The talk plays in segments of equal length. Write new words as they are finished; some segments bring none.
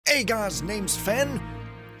Hey guys, name's Fen.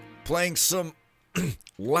 Playing some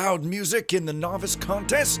loud music in the novice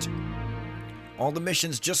contest. All the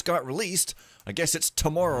missions just got released. I guess it's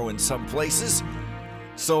tomorrow in some places.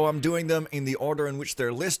 So I'm doing them in the order in which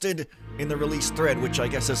they're listed in the release thread, which I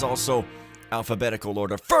guess is also alphabetical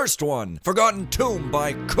order. First one, Forgotten Tomb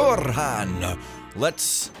by Kurhhan.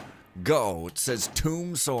 Let's go. It says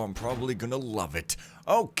tomb, so I'm probably gonna love it.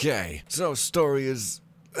 Okay, so story is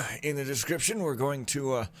in the description. We're going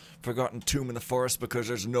to Forgotten Tomb in the forest because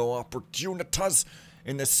there's no opportunities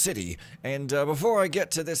in the city. And before I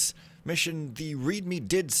get to this mission, the README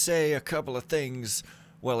did say a couple of things.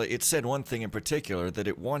 Well, it said one thing in particular, that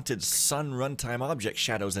it wanted Sun Runtime Object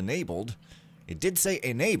Shadows enabled. It did say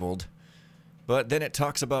enabled, but then it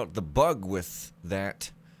talks about the bug with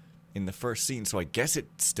that in the first scene, so I guess it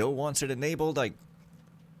still wants it enabled.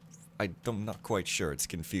 I'm not quite sure. It's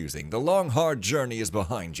confusing. The long, hard journey is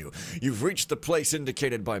behind you. You've reached the place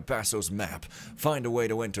indicated by Basso's map. Find a way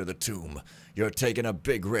to enter the tomb. You're taking a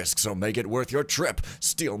big risk, so make it worth your trip.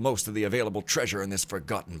 Steal most of the available treasure in this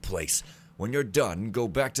forgotten place. When you're done, go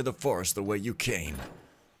back to the forest the way you came.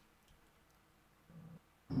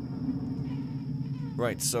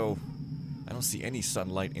 Right, so I don't see any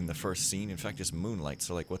sunlight in the first scene. In fact, it's moonlight,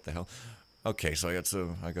 so like, what the hell? Okay, so I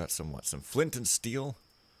got some what? Some flint and steel?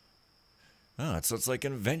 Oh, so it's like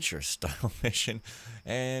an adventure-style mission.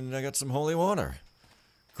 And I got some holy water.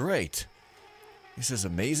 Great. This is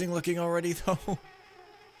amazing looking already, though.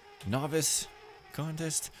 Novice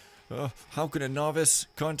contest? How can a novice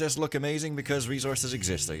contest look amazing? Because resources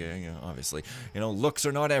exist, obviously. You know, looks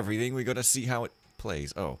are not everything. We gotta see how it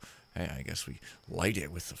plays. Oh, hey, I guess we light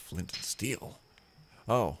it with the flint and steel.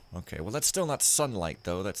 Oh, okay. Well, that's still not sunlight,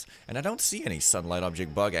 though. And I don't see any sunlight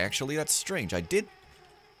object bug, actually. That's strange. I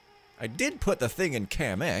did put the thing in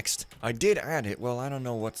CamX. I did add it. Well, I don't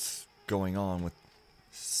know what's going on with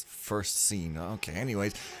first scene. Okay,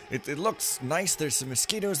 anyways, it looks nice. There's some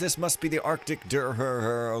mosquitoes. This must be the Arctic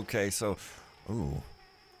Okay, so, ooh,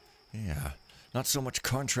 yeah. Not so much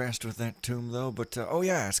contrast with that tomb, though, but, oh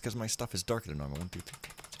yeah, it's because my stuff is darker than normal. 1, 2, 3,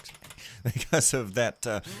 4, 5, 6, 7, 8. Because of that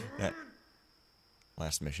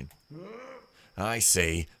last mission. I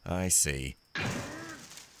see.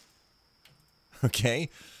 Okay.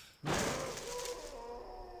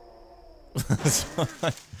 So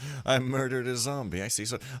I murdered a zombie, I see.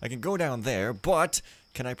 So I can go down there, but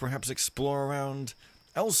can I perhaps explore around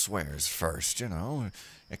elsewheres first, you know?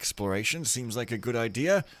 Exploration seems like a good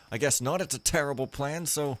idea. I guess not, it's a terrible plan,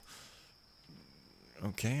 so...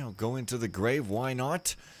 Okay, I'll go into the grave, why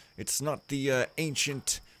not? It's not the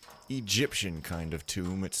ancient Egyptian kind of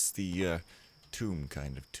tomb, it's the tomb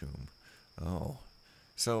kind of tomb. Oh.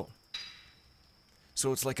 So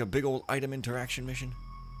it's like a big old item interaction mission?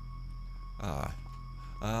 Oh,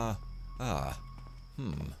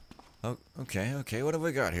 okay, what have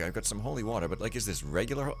we got here? I've got some holy water, but like, is this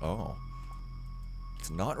regular? Oh. It's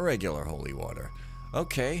not regular holy water.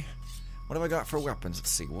 Okay. What have I got for weapons? Let's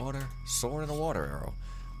see, water, sword, and a water arrow.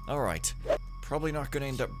 Alright. Probably not gonna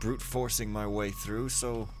end up brute forcing my way through,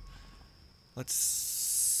 so... Let's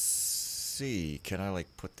see. Can I, like,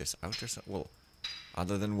 put this out or something? Well,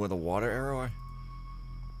 other than with a water arrow,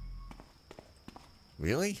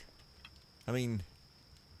 Really? I mean...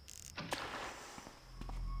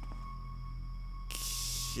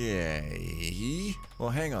 Okay... Well,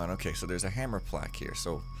 hang on. Okay, so there's a hammer plaque here,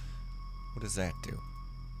 so... What does that do?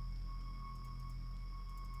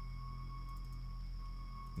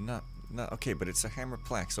 Not... Okay, but it's a hammer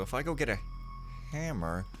plaque, so if I go get a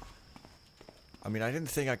hammer... I mean, I didn't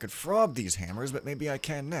think I could frog these hammers, but maybe I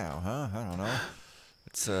can now, huh? I don't know.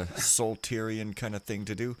 It's a Solterian kind of thing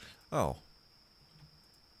to do. Oh.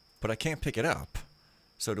 But I can't pick it up.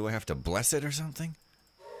 So do I have to bless it or something?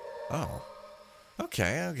 Oh.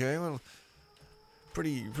 Okay, well...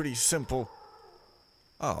 Pretty simple.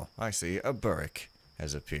 Oh, I see. A burrick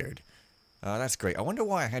has appeared. That's great. I wonder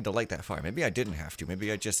why I had to light that fire. Maybe I didn't have to.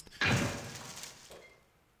 Maybe I just...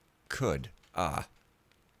 could.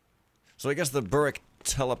 So I guess the burrick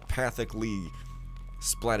telepathically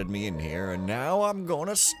splatted me in here, and now I'm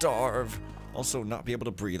gonna starve. Also, not be able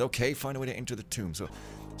to breathe. Okay, find a way to enter the tomb. So,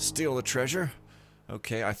 steal the treasure.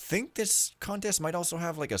 Okay, I think this contest might also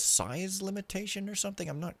have, like, a size limitation or something.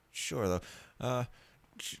 I'm not sure, though.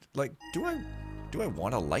 Like, do I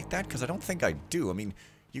want to light that? Because I don't think I do. I mean,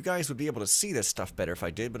 you guys would be able to see this stuff better if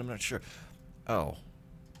I did, but I'm not sure. Oh.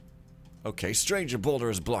 Okay, stranger boulder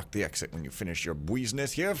has blocked the exit. When you finish your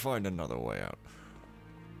business here, find another way out.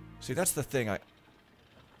 See, that's the thing Uh-oh.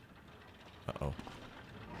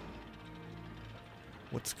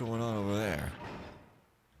 What's going on over there?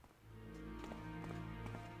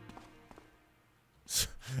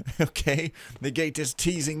 Okay, the gate is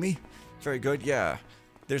teasing me. Very good, yeah.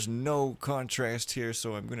 There's no contrast here,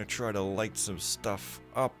 so I'm gonna try to light some stuff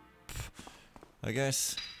up. I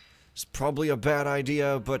guess it's probably a bad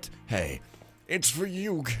idea, but hey, it's for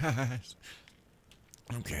you guys.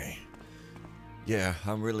 Okay. Yeah,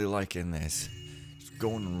 I'm really liking this. Just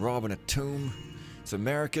going and robbing a tomb. It's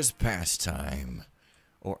America's pastime.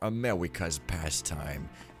 Or America's pastime,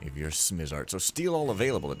 if you're Smizzart. So steal all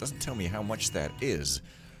available. It doesn't tell me how much that is.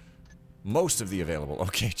 Most of the available.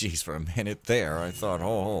 Okay, geez, for a minute there, I thought,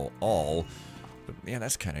 oh, all. But yeah,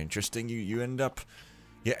 that's kind of interesting. You end up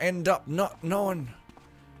not knowing.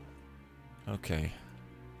 Okay.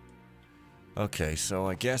 Okay, so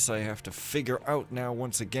I guess I have to figure out now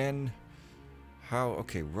once again how.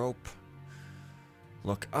 Okay, rope.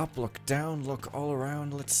 Look up, look down, look all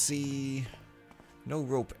around. Let's see. No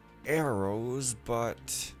rope arrows,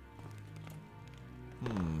 but...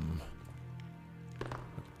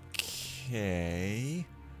 Okay...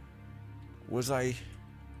 Was I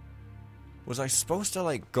supposed to,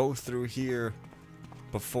 like, go through here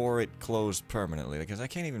before it closed permanently? Because I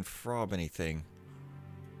can't even fob anything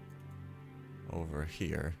over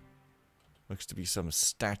here. Looks to be some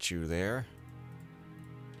statue there.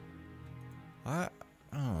 Oh.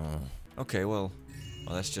 Okay, well,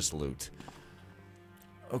 that's just loot.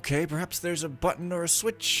 Okay, perhaps there's a button or a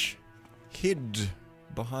switch hid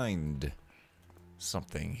behind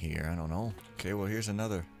something here. I don't know. Okay, well, here's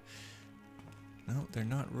another. No, they're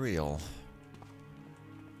not real.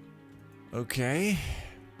 Okay.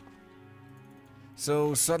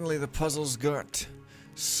 So suddenly the puzzles got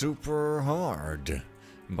super hard.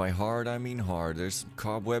 And by hard, I mean hard. There's some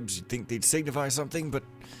cobwebs. You'd think they'd signify something, but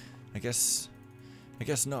I guess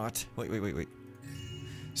not. Wait.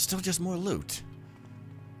 Still just more loot.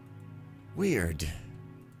 Weird.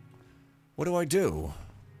 What do I do?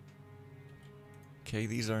 Okay,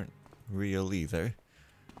 these aren't real either.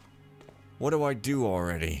 What do I do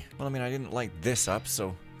already? Well, I mean, I didn't light this up,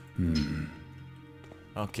 so...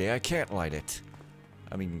 Okay, I can't light it.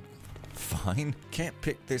 I mean, fine. Can't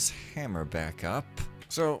pick this hammer back up.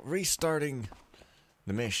 So, restarting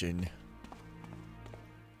the mission.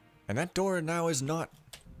 And that door now is not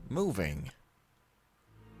moving.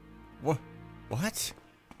 What?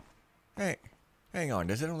 Hey, hang on.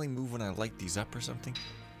 Does it only move when I light these up or something?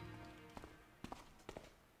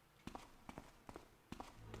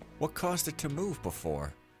 What caused it to move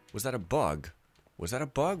before? Was that a bug? Was that a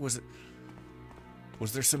bug? Was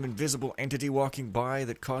there some invisible entity walking by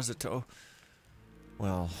that caused it to... Oh,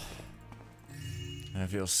 well, I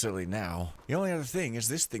feel silly now. The only other thing is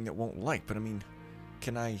this thing that won't light, but I mean,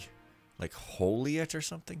 can I, like, holy it or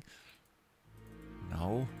something?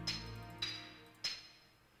 No.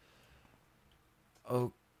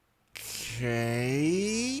 Okay.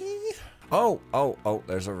 Oh,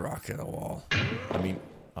 there's a rock in the wall. I mean,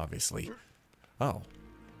 obviously. Oh.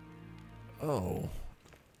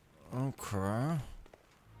 Okay.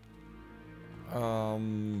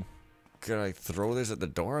 Could I throw this at the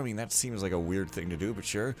door? I mean, that seems like a weird thing to do, but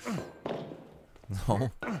sure. No.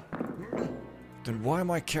 Then why am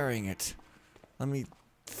I carrying it? Let me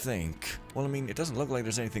think. Well, I mean, it doesn't look like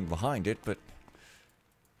there's anything behind it, but...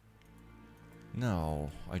 No,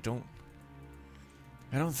 I don't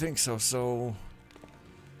think so, so...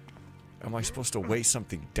 Am I supposed to weigh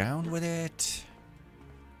something down with it?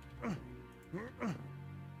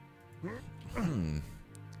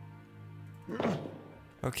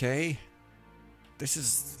 Okay. This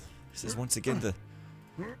is once again the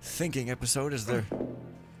thinking episode, is there...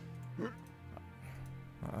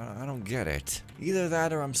 I don't get it. Either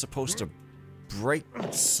that or I'm supposed to break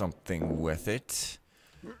something with it.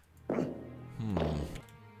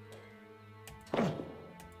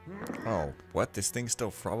 Oh, what? This thing's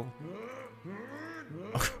still frobble?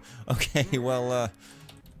 Okay, well,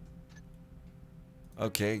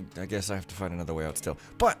 okay, I guess I have to find another way out still.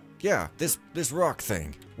 But, yeah, this rock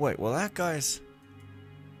thing. Wait, well, that guy's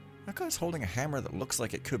holding a hammer that looks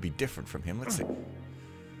like it could be different from him. Let's see.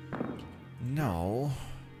 No.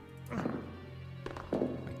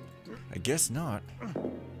 I guess not.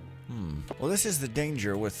 Well, this is the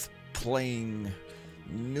danger with playing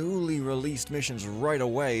newly released missions right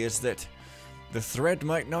away, is that the thread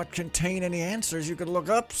might not contain any answers you could look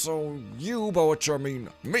up, so you, by which I mean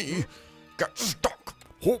me, get stuck.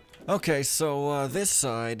 Okay, so this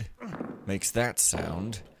side makes that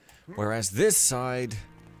sound, whereas this side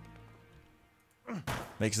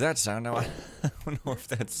makes that sound. Now, I don't know if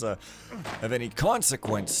that's of any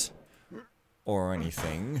consequence or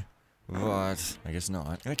anything, but I guess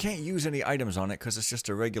not. And I can't use any items on it because it's just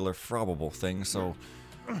a regular probable thing, so...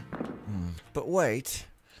 But wait,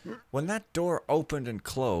 when that door opened and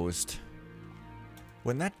closed...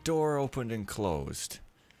 When that door opened and closed,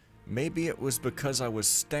 maybe it was because I was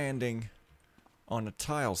standing on a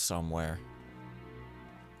tile somewhere.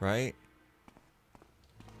 Right?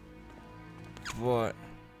 But...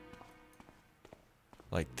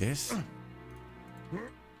 like this?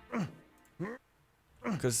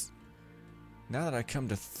 Because now that I come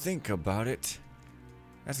to think about it,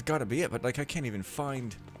 that's gotta be it, but like I can't even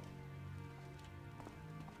find...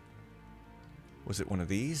 Was it one of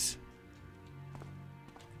these?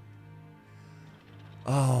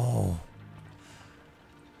 Oh.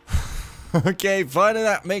 Okay, finally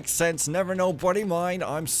that makes sense. Never know, buddy mine.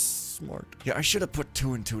 I'm smart. Yeah, I should have put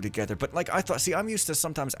 2 and 2 together, but like I thought, see, I'm used to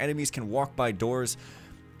sometimes enemies can walk by doors,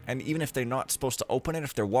 and even if they're not supposed to open it,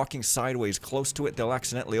 if they're walking sideways close to it, they'll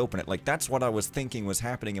accidentally open it. Like, that's what I was thinking was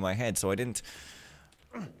happening in my head, so I didn't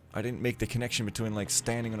make the connection between, like,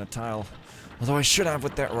 standing on a tile. Although I should have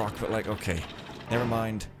with that rock, but like, okay. Never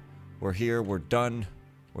mind. We're here, we're done,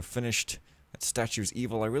 we're finished. That statue's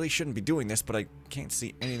evil. I really shouldn't be doing this, but I can't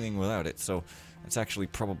see anything without it, so that's actually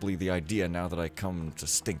probably the idea now that I come to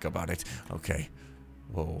stink about it. Okay.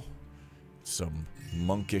 Whoa. Some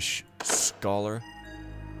monkish scholar.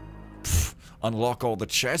 Pfft. Unlock all the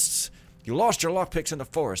chests. You lost your lockpicks in the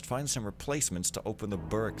forest. Find some replacements to open the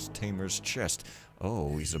Burrick's tamer's chest.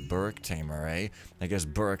 Oh, he's a Burrick tamer, eh? I guess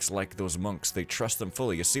Burricks like those monks. They trust them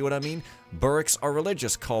fully. You see what I mean? Burricks are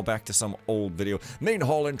religious. Call back to some old video. Main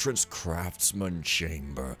hall entrance, craftsman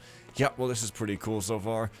chamber. Yeah, well, this is pretty cool so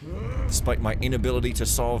far. Despite my inability to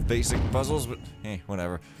solve basic puzzles, but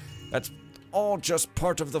whatever. That's all just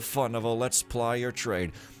part of the fun of a let's ply your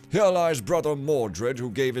trade. Here lies Brother Mordred,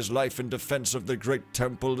 who gave his life in defense of the great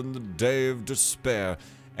temple in the day of despair.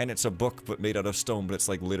 And it's a book, but made out of stone, but it's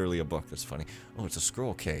like literally a book. That's funny. Oh, it's a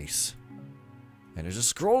scroll case. And there's a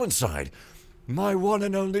scroll inside. My one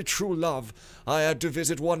and only true love, I had to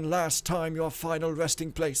visit one last time your final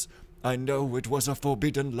resting place. I know it was a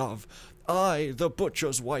forbidden love. I, the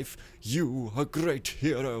butcher's wife, you, a great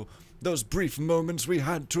hero. Those brief moments we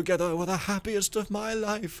had together were the happiest of my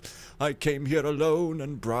life. I came here alone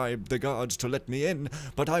and bribed the guards to let me in,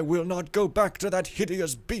 but I will not go back to that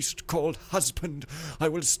hideous beast called husband. I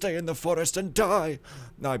will stay in the forest and die.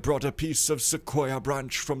 I brought a piece of sequoia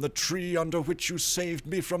branch from the tree under which you saved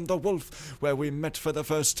me from the wolf, where we met for the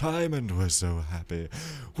first time and were so happy.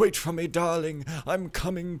 Wait for me, darling. I'm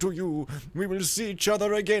coming to you. We will see each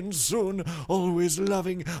other again soon. Always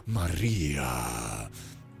loving, Maria.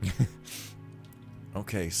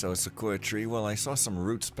 Okay, so a sequoia tree. Well, I saw some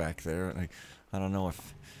roots back there, and I don't know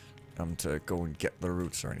if I'm to go and get the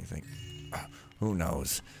roots or anything. Who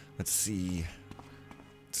knows? Let's see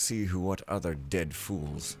what other dead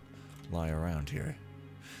fools lie around here.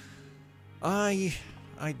 I'm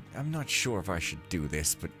not sure if I should do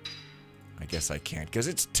this, but I guess I can't, because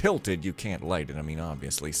it's tilted. You can't light it, I mean,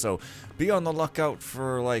 obviously. So be on the lookout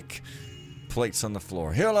for, like, plates on the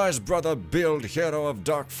floor. Here lies Brother Build, hero of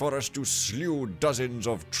Dark Forest, who slew dozens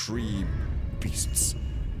of tree beasts.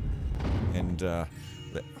 And, the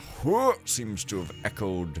seems to have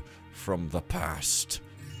echoed from the past.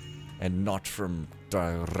 And not from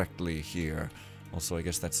directly here. Also, I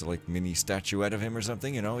guess that's a, like, mini statuette of him or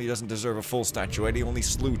something, you know? He doesn't deserve a full statuette. He only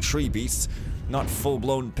slew tree beasts, not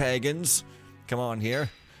full-blown pagans. Come on here.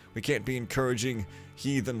 We can't be encouraging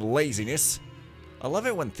heathen laziness. I love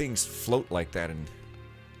it when things float like that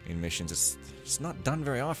in missions. It's not done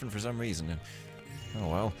very often for some reason. Oh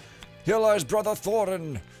well. Here lies Brother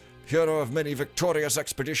Thorin, hero of many victorious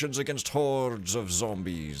expeditions against hordes of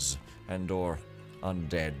zombies and/or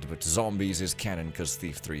undead. But zombies is canon because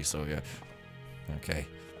Thief 3, so yeah. Okay.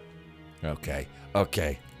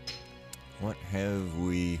 Okay. What have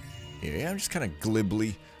we here? Yeah, I'm just kind of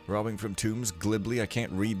glibly robbing from tombs. Glibly, I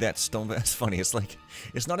can't read that stone. That's funny. It's like,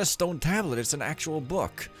 it's not a stone tablet. It's an actual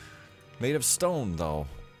book. Made of stone, though.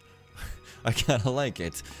 I kind of like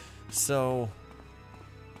it. So,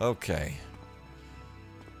 okay.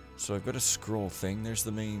 So I've got a scroll thing. There's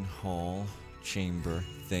the main hall chamber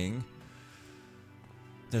thing.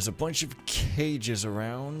 There's a bunch of cages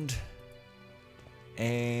around.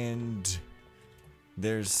 And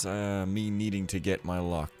there's me needing to get my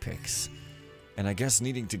lockpicks. And I guess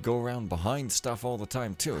needing to go around behind stuff all the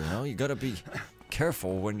time too, you know? You gotta be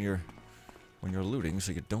careful when you're looting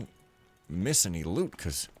so you don't miss any loot,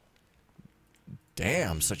 cause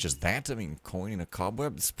damn, such as that. I mean, coin in a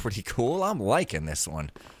cobweb, it's pretty cool. I'm liking this one.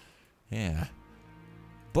 Yeah.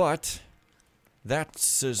 But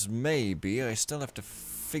that's as maybe. I still have to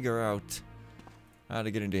figure out how to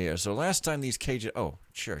get into here. So last time these cages... Oh,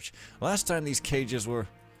 church. Last time these cages were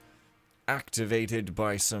activated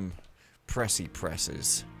by some pressy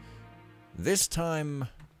presses. This time,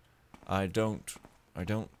 I don't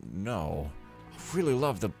know. I really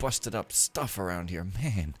love the busted up stuff around here,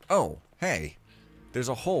 man. Oh, hey, there's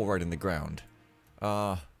a hole right in the ground.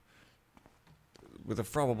 With a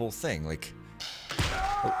probable thing, like...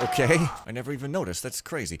 Okay, I never even noticed, that's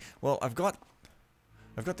crazy. Well, I've got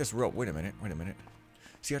this rope. Wait a minute.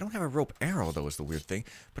 See, I don't have a rope arrow, though, is the weird thing.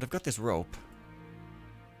 But I've got this rope.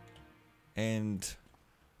 And,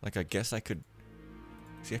 like, I guess I could...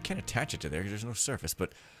 See, I can't attach it to there because there's no surface,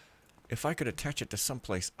 but if I could attach it to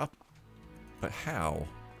someplace up... But how?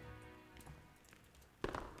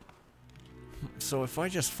 So if I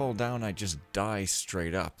just fall down, I just die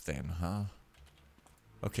straight up then, huh?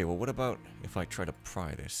 Okay, well, what about if I try to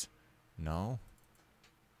pry this? No?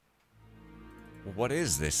 Well, what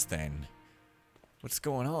is this then? What's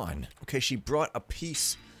going on? Okay, she brought a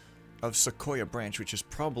piece of sequoia branch, which is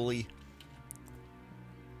probably...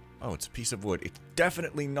 Oh, it's a piece of wood. It's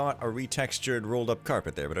definitely not a retextured rolled up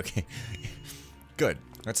carpet there, but okay. Good.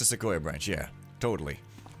 That's a sequoia branch, yeah. Totally.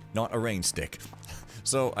 Not a rain stick.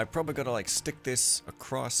 So, I probably gotta, like, stick this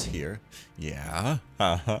across here. Yeah.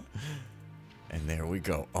 And there we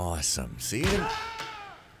go. Awesome. See it?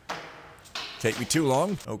 Take me too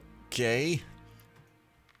long? Okay.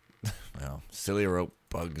 Well, silly rope,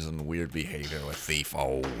 bugs, and weird behavior with thief.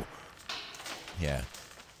 Oh. Yeah.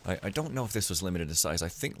 I don't know if this was limited to size. I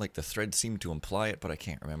think, like, the thread seemed to imply it, but I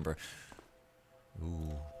can't remember.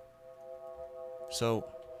 Ooh. So,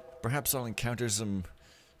 perhaps I'll encounter some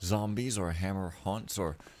zombies, or hammer haunts,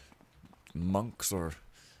 or monks, or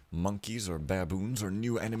monkeys, or baboons, or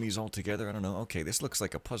new enemies altogether. I don't know. Okay, this looks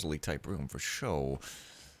like a puzzly type room for show.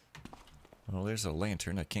 Well, there's a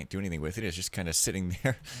lantern. I can't do anything with it. It's just kind of sitting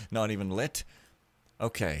there, not even lit.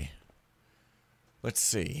 Okay. Let's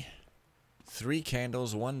see. 3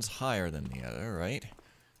 candles, one's higher than the other, right?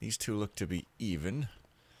 These two look to be even.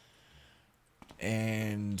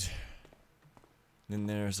 And then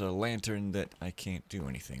there's a lantern that I can't do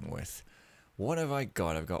anything with. What have I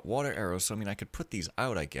got? I've got water arrows, so I mean I could put these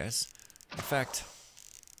out, I guess. In fact...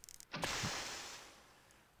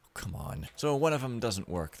 Come on. So one of them doesn't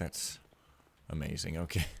work, that's amazing.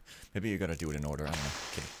 Okay. Maybe you gotta do it in order, I don't know.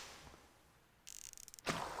 Okay.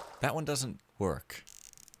 That one doesn't work.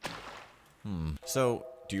 So,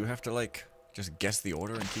 do you have to, like, just guess the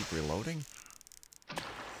order and keep reloading?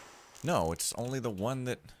 No, it's only the one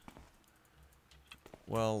that...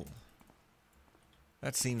 Well...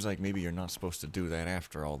 That seems like maybe you're not supposed to do that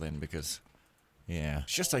after all then, because... Yeah.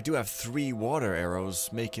 It's just I do have 3 water arrows,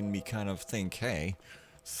 making me kind of think, hey,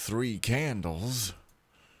 3 candles...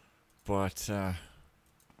 But, So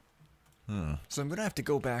I'm gonna have to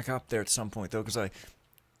go back up there at some point, though, because I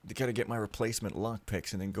gotta get my replacement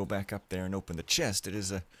lockpicks and then go back up there and open the chest. It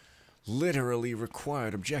is a literally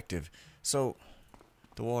required objective. So,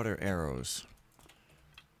 the water arrows.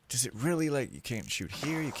 Does it really, like, you can't shoot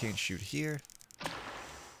here, you can't shoot here?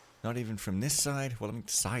 Not even from this side? Well, I mean,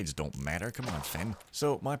 sides don't matter. Come on, Fen.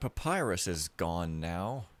 So, my papyrus is gone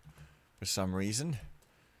now. For some reason.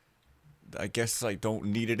 I guess I don't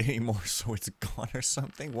need it anymore, so it's gone or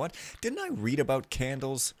something. What? Didn't I read about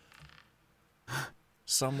candles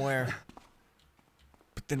somewhere?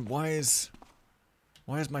 But then why is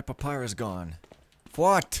my papyrus gone?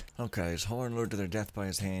 What? Okay, his horn lured to their death by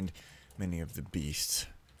his hand, many of the beasts.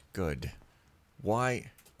 Good.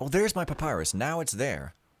 Why? Oh, there's my papyrus. Now it's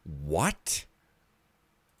there. What?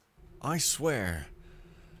 I swear.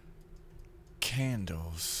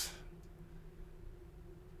 Candles.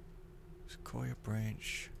 Sequoia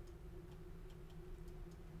branch.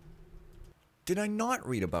 Did I not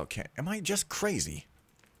read about am I just crazy?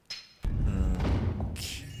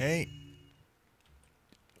 Okay.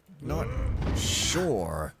 Not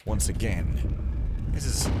sure. Once again. This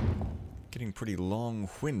is getting pretty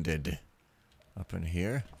long-winded up in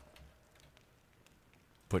here.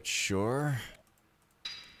 But sure.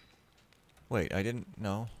 Wait, I didn't...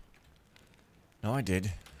 No. No, I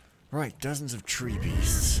did. Right, dozens of tree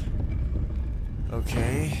beasts.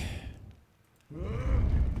 Okay.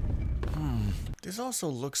 This also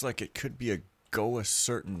looks like it could be a go a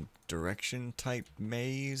certain direction type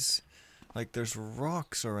maze. Like there's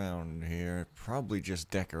rocks around here. Probably just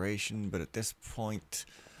decoration, but at this point...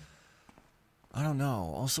 I don't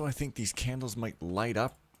know. Also, I think these candles might light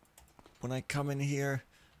up when I come in here.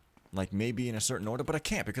 Like maybe in a certain order, but I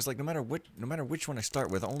can't because like no matter which one I start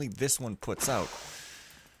with, only this one puts out.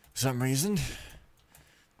 For some reason. And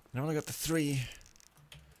I only got the 3.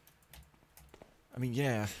 I mean,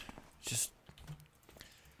 yeah, just...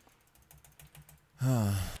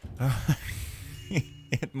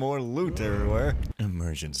 Get more loot everywhere.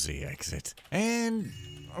 Emergency exit. And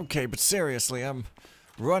Okay, but seriously, I'm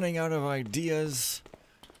running out of ideas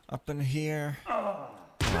up in here.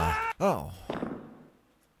 Oh.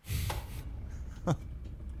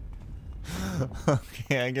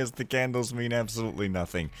 Okay, I guess the candles mean absolutely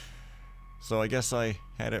nothing. So I guess I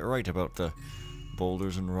had it right about the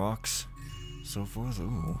boulders and rocks. So forth.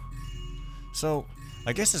 Ooh. So,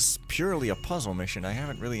 I guess it's purely a puzzle mission. I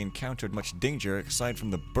haven't really encountered much danger aside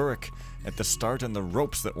from the burrick at the start and the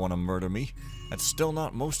ropes that want to murder me. That's still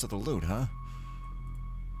not most of the loot, huh?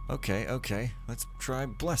 Okay, okay. Let's try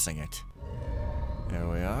blessing it. There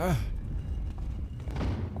we are.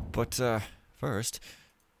 But, first...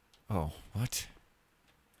 Oh, what?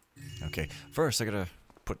 Okay, first I gotta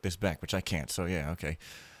put this back, which I can't, so yeah, okay.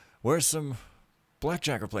 Where's some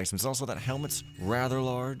blackjack replacements? Also, that helmet's rather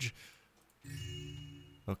large.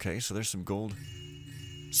 Okay, so there's some gold.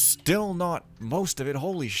 Still not most of it,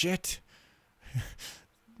 holy shit!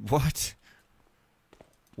 What?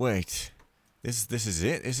 Wait. This is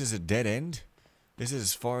it? This is a dead end? This is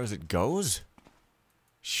as far as it goes?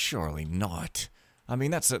 Surely not. I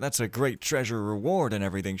mean, that's a great treasure reward and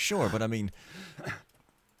everything, sure, but I mean...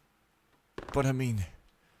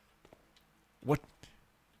 What?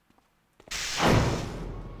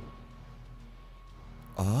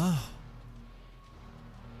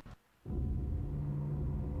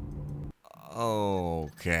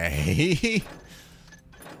 Okay.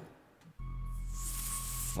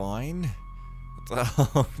 Fine.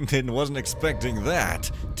 Wasn't expecting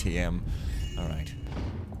that. TM. Alright.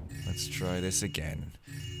 Let's try this again.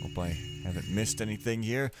 Hope I haven't missed anything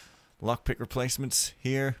here. Lockpick replacements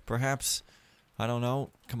here, perhaps? I don't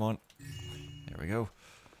know. Come on. There we go.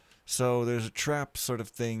 So there's a trap sort of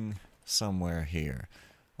thing somewhere here.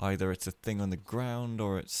 Either it's a thing on the ground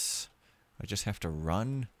or it's... I just have to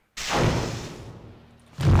run?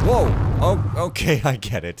 Whoa! Oh, okay, I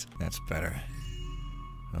get it. That's better.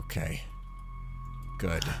 Okay.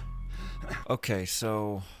 Good. Okay,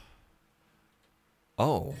 so...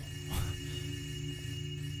 Oh.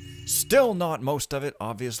 Still not most of it,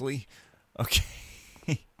 obviously. Okay.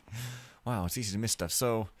 Wow, it's easy to miss stuff.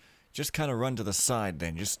 So, just kind of run to the side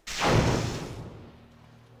then. Just...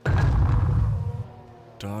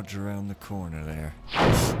 dodge around the corner there.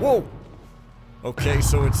 Whoa! Okay,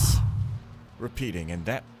 so it's... repeating, and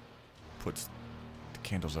that puts the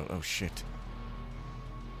candles out. Oh, shit.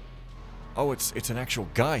 Oh, it's an actual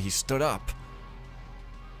guy. He stood up.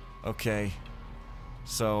 Okay.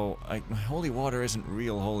 So, holy water isn't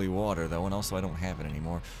real holy water, though, and also I don't have it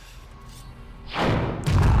anymore.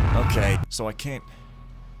 Okay, so I can't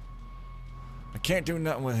do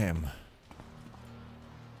nothing with him.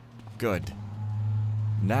 Good.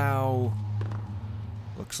 Now,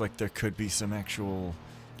 looks like there could be some actual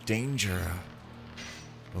danger.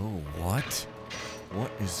 Oh, what?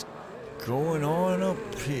 What is going on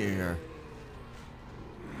up here?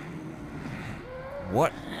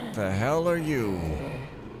 What the hell are you?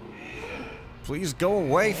 Please go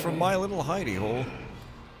away from my little hidey hole.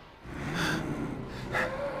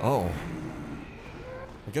 Oh.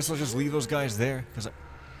 I guess I'll just leave those guys there, because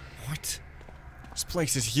What? This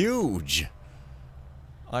place is huge!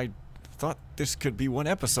 I thought this could be one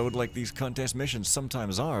episode like these contest missions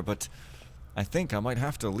sometimes are, but I think I might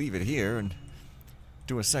have to leave it here and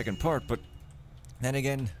do a second part, but then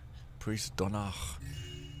again, Priest Donach.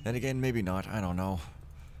 Then again, maybe not, I don't know.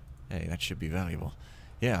 Hey, that should be valuable.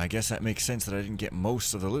 Yeah, I guess that makes sense that I didn't get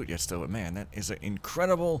most of the loot yet still, but man, that is an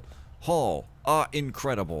incredible haul.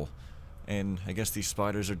 Incredible. And I guess these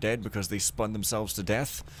spiders are dead because they spun themselves to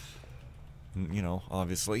death. You know,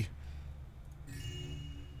 obviously.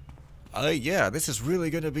 Yeah, this is really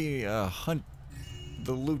gonna be a hunt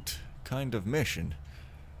the loot kind of mission.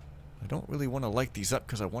 I don't really want to light these up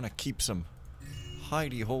because I want to keep some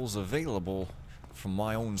hidey holes available for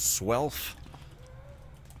my own swelf.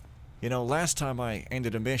 You know, last time I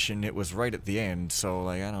ended a mission, it was right at the end, so,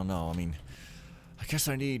 like, I don't know. I mean, I guess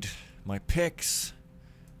I need my picks,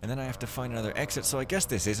 and then I have to find another exit, so I guess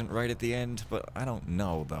this isn't right at the end, but I don't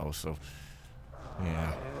know, though, so,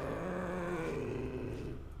 yeah.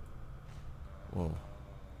 Whoa.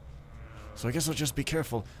 So I guess I'll just be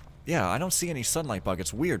careful. Yeah, I don't see any sunlight bug.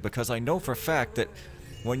 It's weird, because I know for a fact that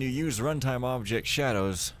when you use runtime object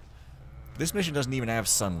shadows, this mission doesn't even have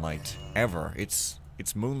sunlight, ever. It's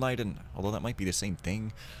moonlight, and although that might be the same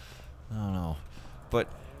thing, I don't know. But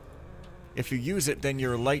if you use it, then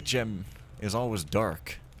your light gem is always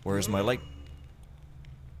dark, whereas my light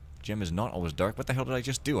gem is not always dark. What the hell did I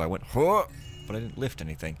just do? I went, huh, but I didn't lift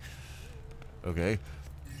anything. Okay,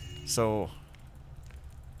 so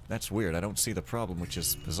that's weird. I don't see the problem, which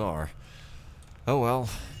is bizarre. Oh well,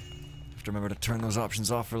 have to remember to turn those options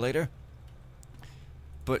off for later.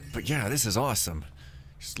 But yeah, this is awesome.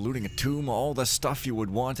 Just looting a tomb, all the stuff you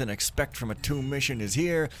would want and expect from a tomb mission is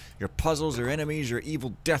here. Your puzzles, your enemies, your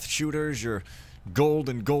evil death shooters, your gold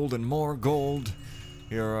and more gold.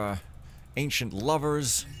 Your ancient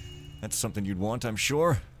lovers. That's something you'd want, I'm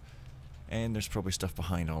sure. And there's probably stuff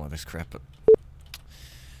behind all of this crap, but...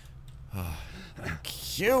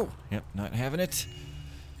 thank you! Yep, not having it.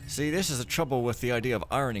 See, this is the trouble with the idea of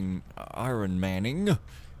Iron Manning,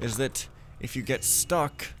 is that if you get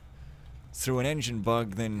stuck through an engine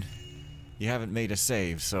bug, then you haven't made a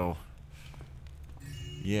save, so...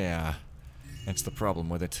 yeah, that's the problem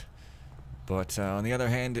with it. But on the other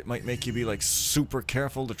hand, it might make you be like super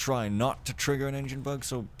careful to try not to trigger an engine bug,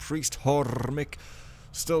 so Priest Hormick,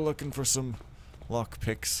 still looking for some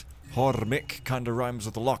lockpicks. Hormick kinda rhymes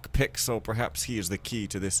with lockpick, so perhaps he is the key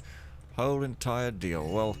to this whole entire deal.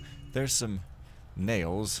 Well, there's some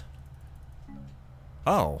nails.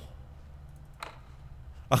 Oh.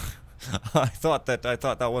 I thought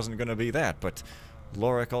that wasn't gonna be that, but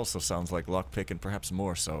Lorik also sounds like lockpick and perhaps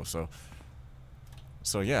more so,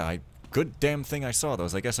 so yeah, good damn thing I saw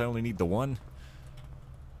those. I guess I only need the one.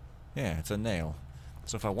 Yeah, it's a nail.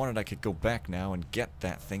 So if I wanted, I could go back now and get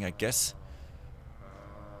that thing, I guess.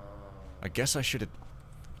 I should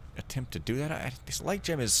attempt to do that. This light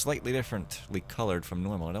gem is slightly differently colored from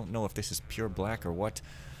normal. I don't know if this is pure black or what.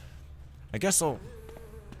 I guess it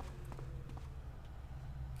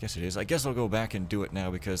is. I guess I'll go back and do it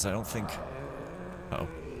now because I don't think... Uh-oh.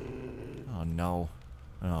 Oh, no.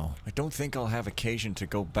 Oh, I don't think I'll have occasion to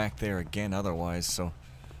go back there again otherwise, so...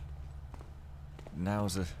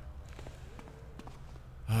 Now's a...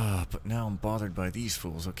 but now I'm bothered by these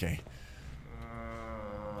fools. Okay.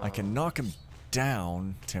 I can knock him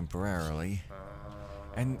down temporarily.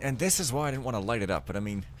 And this is why I didn't want to light it up, but I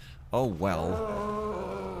mean... Oh,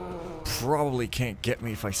 well. Probably can't get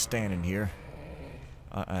me if I stand in here.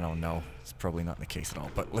 I don't know. It's probably not the case at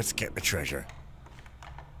all, but let's get the treasure.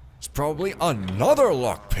 It's probably another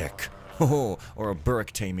lockpick! Oh, or a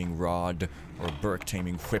burrick taming rod, or a burrick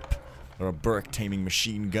taming whip, or a burrick taming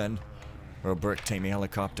machine gun, or a burrick taming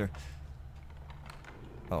helicopter.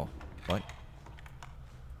 Oh, what?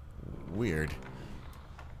 Weird.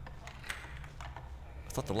 I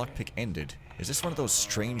thought the lockpick ended. Is this one of those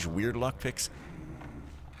strange, weird lockpicks?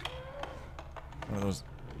 One of those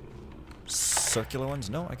circular ones?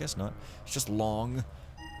 No, I guess not. It's just long.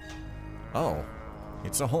 Oh,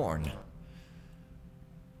 it's a horn.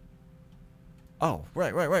 Oh,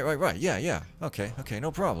 right. Yeah. Okay,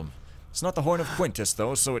 no problem. It's not the horn of Quintus,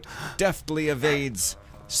 though, so it deftly evades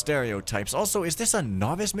stereotypes. Also, is this a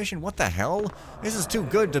novice mission? What the hell? This is too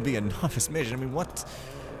good to be a novice mission. I mean, what?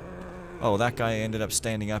 Oh, that guy ended up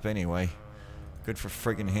standing up anyway. Good for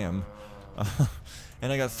friggin' him.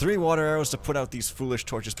 And I got 3 water arrows to put out these foolish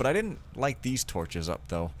torches, but I didn't light these torches up,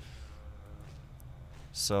 though.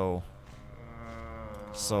 So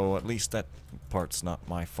at least that part's not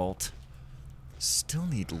my fault. Still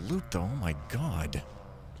need loot, though. Oh my god.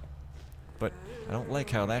 But I don't like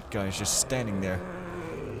how that guy's just standing there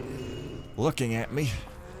looking at me.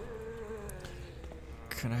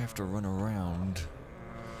 Can I have to run around?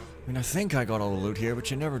 I mean, I think I got all the loot here, but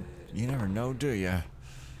you never know, do you? I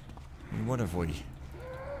mean, what have we?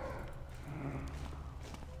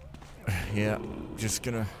 Yeah, just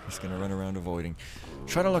gonna run around avoiding.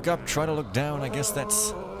 Try to look up, try to look down. I guess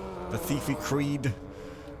that's the thiefy creed.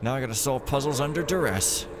 Now I gotta solve puzzles under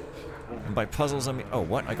duress. And by puzzles, I mean... Oh,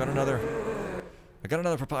 what? I got another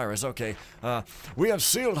papyrus. Okay. We have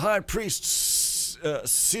sealed High Priest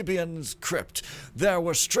Simeon's crypt. There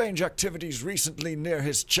were strange activities recently near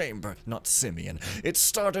his chamber. Not Simeon. It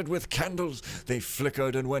started with candles. They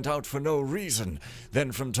flickered and went out for no reason.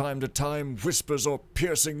 Then from time to time, whispers or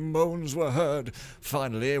piercing moans were heard.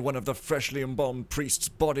 Finally, one of the freshly embalmed priest's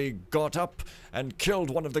body got up and killed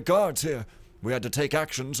one of the guards here. We had to take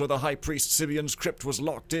action, so the High Priest Simeon's crypt was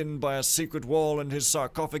locked in by a secret wall, and his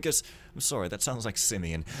sarcophagus... I'm sorry, that sounds like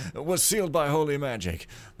Simeon. ...was sealed by holy magic.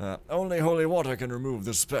 Only holy water can remove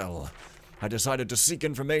the spell. I decided to seek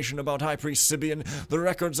information about High Priest Simeon. The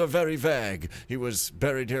records are very vague. He was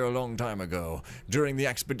buried here a long time ago. During the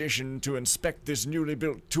expedition to inspect this newly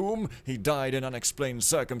built tomb, he died in unexplained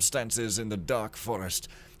circumstances in the dark forest.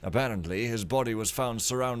 Apparently, his body was found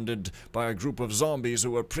surrounded by a group of zombies who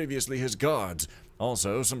were previously his guards.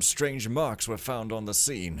 Also, some strange marks were found on the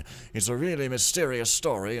scene. It's a really mysterious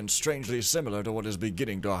story and strangely similar to what is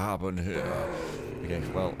beginning to happen here. Okay,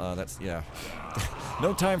 well, that's, yeah.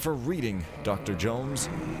 No time for reading, Dr. Jones.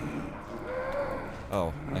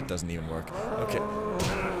 Oh, that doesn't even work. Okay.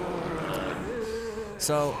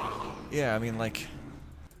 So, yeah, I mean, like...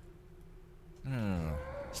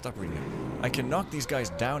 Stop reading it. I can knock these guys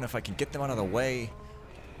down if I can get them out of the way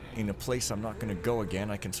in a place I'm not going to go again.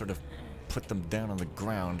 I can sort of put them down on the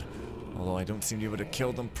ground. Although I don't seem to be able to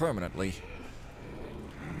kill them permanently.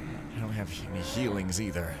 I don't have any healings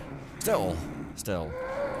either. Still.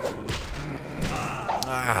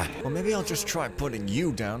 Well, maybe I'll just try putting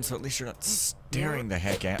you down so at least you're not staring the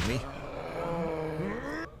heck at me.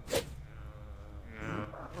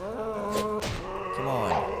 Come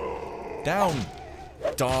on. Down,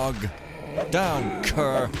 dog. Down,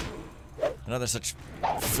 cur. Another such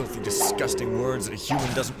filthy, disgusting words that a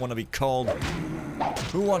human doesn't want to be called.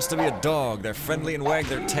 Who wants to be a dog? They're friendly and wag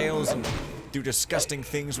their tails and do disgusting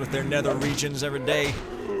things with their nether regions every day,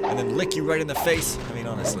 and then lick you right in the face. I mean,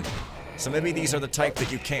 honestly. So maybe these are the type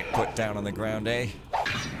that you can't put down on the ground, eh?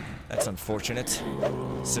 That's unfortunate.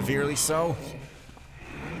 Severely so.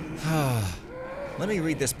 Let me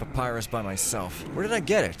read this papyrus by myself. Where did I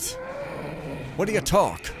get it? What do you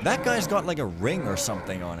talk? That guy's got like a ring or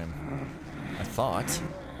something on him. I thought.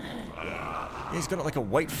 He's got like a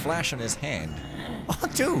white flash on his hand. Oh,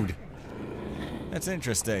 dude! That's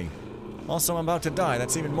interesting. Also, I'm about to die.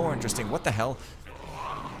 That's even more interesting. What the hell?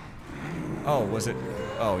 Oh, was it?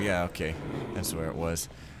 Oh, yeah, okay. That's where it was.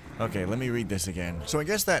 Okay, let me read this again. So I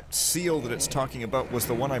guess that seal that it's talking about was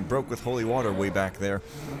the one I broke with holy water way back there.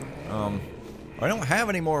 I don't have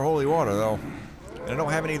any more holy water, though. And I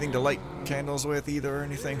don't have anything to light candles with either or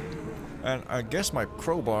anything. And I guess my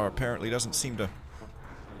crowbar apparently doesn't seem to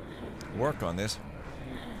work on this.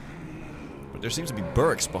 But there seems to be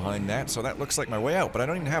barracks behind that, so that looks like my way out. But I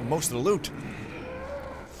don't even have most of the loot.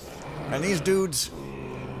 And these dudes,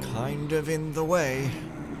 kind of in the way.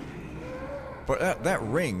 But that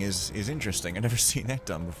ring is interesting. I've never seen that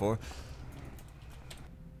done before.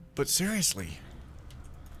 But seriously,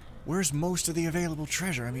 where's most of the available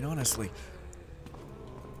treasure? I mean, honestly.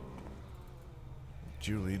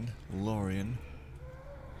 Julian, Lorian.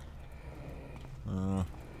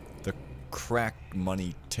 The crack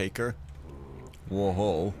money taker.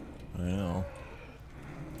 Whoa, I know.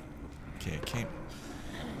 Okay, I can't.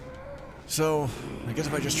 So, I guess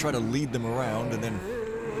if I just try to lead them around and then...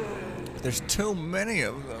 There's too many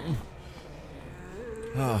of them.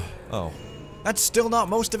 Oh. That's still not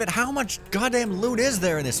most of it. How much goddamn loot is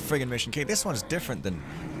there in this friggin' mission? Okay, this one's different than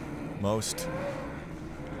most.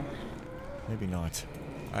 Maybe not.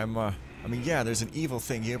 I mean, yeah, there's an evil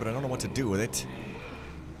thing here, but I don't know what to do with it.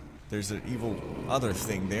 There's an evil other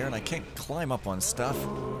thing there, and I can't climb up on stuff.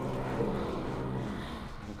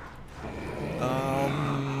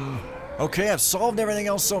 Okay, I've solved everything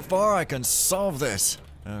else so far. I can solve this.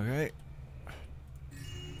 Okay.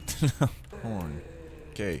 Horn.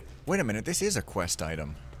 Okay. Wait a minute, this is a quest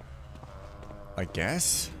item. I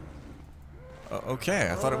guess?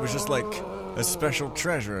 Okay, I thought it was just like a special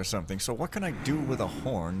treasure or something. So what can I do with a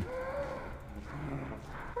horn?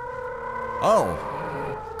 Oh!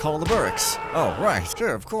 Call the barracks. Oh, right.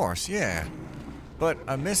 Sure, of course, yeah. But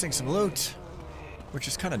I'm missing some loot, which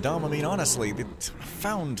is kind of dumb. I mean, honestly, I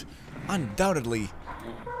found undoubtedly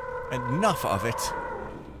enough of it.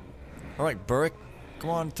 Alright, Burrick, come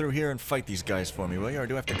on through here and fight these guys for me, will you? Or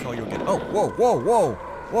do I have to call you again? Oh, whoa!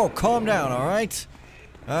 Whoa, calm down, alright?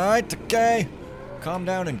 Alright, okay. Calm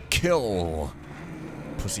down and kill.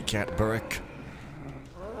 Pussycat Burrick.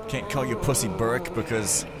 Can't call you Pussy Burrick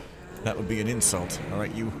because that would be an insult.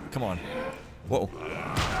 Alright, you, come on. Whoa.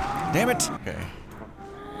 Damn it! Okay.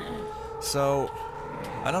 So,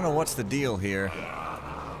 I don't know what's the deal here,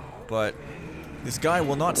 but this guy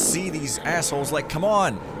will not see these assholes. Like, come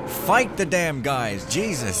on! Fight the damn guys!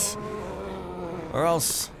 Jesus! Or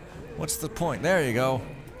else, what's the point? There you go.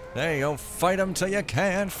 There you go. Fight them till you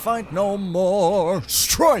can't fight no more.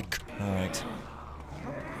 Strike! Alright.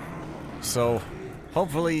 So,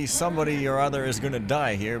 hopefully somebody or other is gonna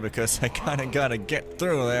die here because I kinda gotta get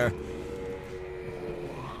through there.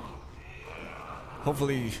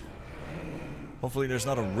 Hopefully there's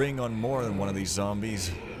not a ring on more than one of these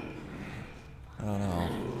zombies. I don't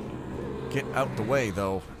know. Get out the way,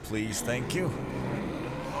 though, please. Thank you.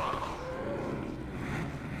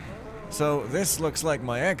 So, this looks like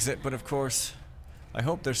my exit, but of course, I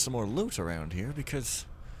hope there's some more loot around here, because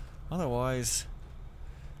otherwise,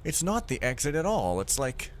 it's not the exit at all. It's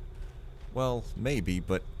like, well, maybe,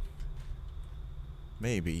 but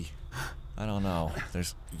maybe. I don't know.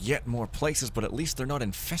 There's yet more places, but at least they're not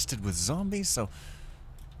infested with zombies, so...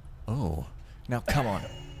 Oh. Now, come on.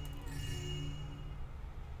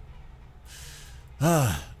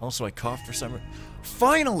 Also, I coughed for some...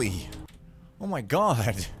 Finally! Oh my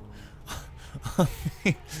god!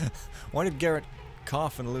 Why did Garrett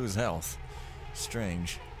cough and lose health?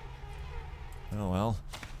 Strange. Oh well.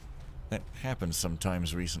 That happens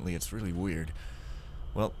sometimes recently. It's really weird.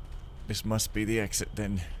 Well, this must be the exit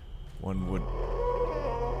then. One would...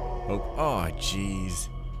 Oh, jeez.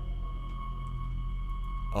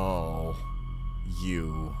 Oh.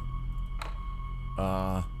 You.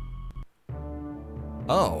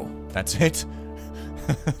 Oh, that's it?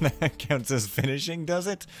 That counts as finishing, does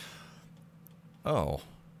it? Oh.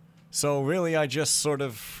 So really I just sort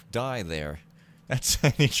of die there. That's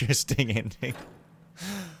an interesting ending.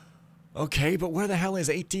 Okay, but where the hell is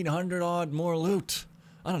 1800 odd more loot?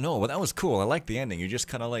 I don't know, but that was cool. I like the ending. You just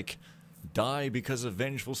kind of like die because of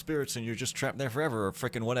vengeful spirits and you're just trapped there forever or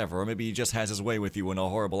frickin' whatever. Or maybe he just has his way with you in a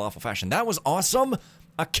horrible, awful fashion. That was awesome!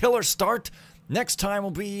 A killer start! Next time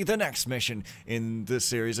will be the next mission in the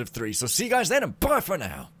series of 3. So see you guys then and bye for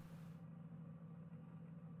now!